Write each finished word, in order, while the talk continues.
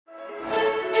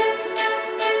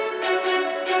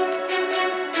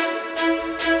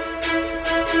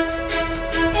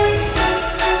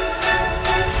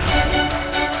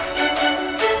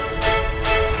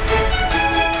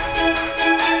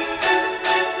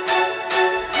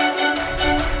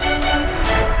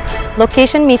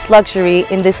Location meets luxury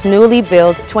in this newly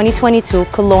built 2022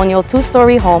 colonial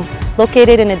two-story home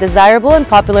located in a desirable and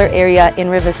popular area in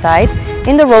Riverside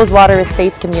in the Rosewater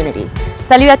Estates community.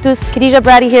 Salut à tous, Khadija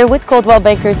Brady here with Coldwell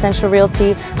Banker Central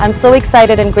Realty. I'm so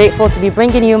excited and grateful to be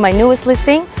bringing you my newest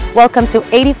listing. Welcome to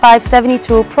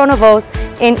 8572 Pronovost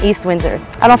in East Windsor.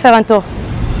 Allons faire un tour.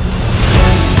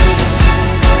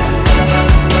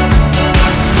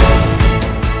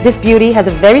 This beauty has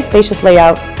a very spacious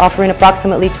layout, offering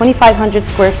approximately 2,500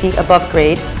 square feet above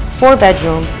grade, 4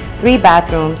 bedrooms, 3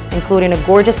 bathrooms, including a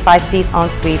gorgeous 5-piece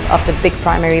ensuite off the big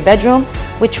primary bedroom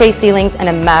with tray ceilings and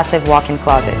a massive walk-in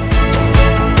closet.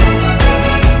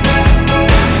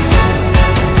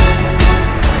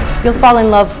 You'll fall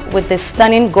in love with this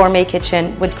stunning gourmet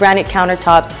kitchen with granite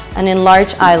countertops and an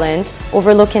enlarged island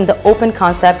overlooking the open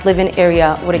concept living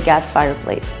area with a gas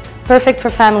fireplace. Perfect for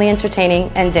family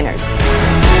entertaining and dinners.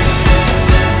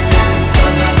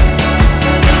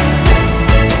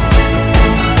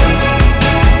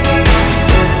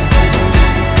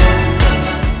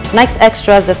 Nice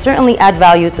extras that certainly add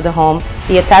value to the home: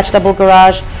 the attached double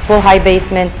garage, full high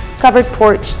basement, covered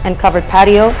porch and covered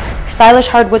patio, stylish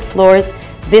hardwood floors.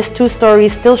 This 2-story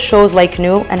still shows like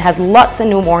new and has lots of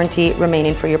new warranty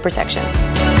remaining for your protection.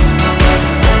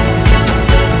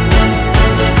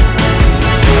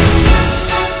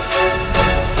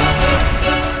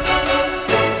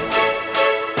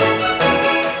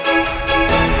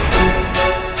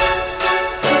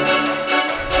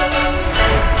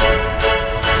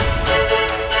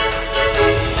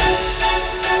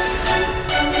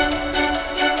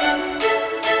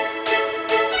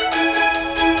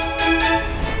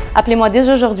 Appelez-moi dès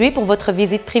aujourd'hui pour votre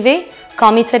visite privée.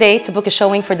 Call me today to book a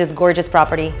showing for this gorgeous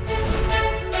property.